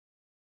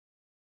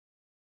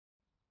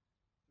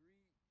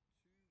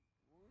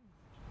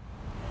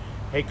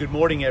Hey, good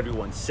morning,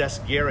 everyone.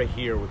 Cesc Guerra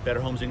here with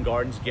Better Homes and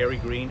Gardens, Gary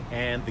Green,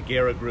 and the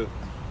Guerra Group.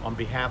 On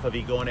behalf of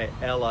Igone,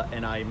 Ella,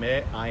 and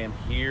Aime, I am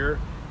here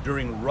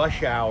during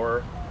rush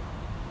hour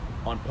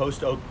on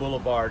Post Oak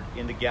Boulevard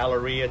in the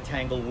Galleria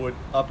Tanglewood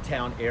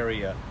Uptown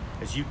area.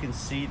 As you can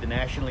see, the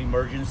national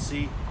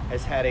emergency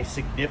has had a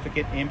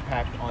significant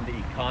impact on the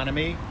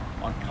economy,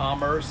 on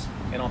commerce,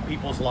 and on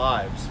people's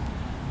lives.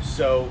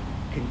 So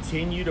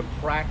continue to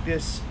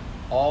practice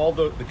all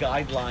the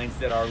guidelines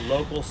that our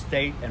local,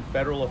 state, and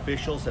federal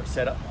officials have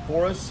set up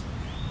for us.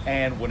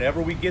 And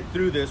whenever we get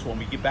through this, when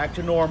we get back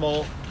to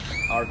normal,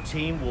 our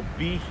team will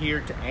be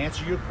here to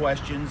answer your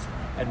questions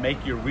and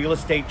make your real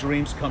estate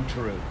dreams come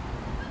true.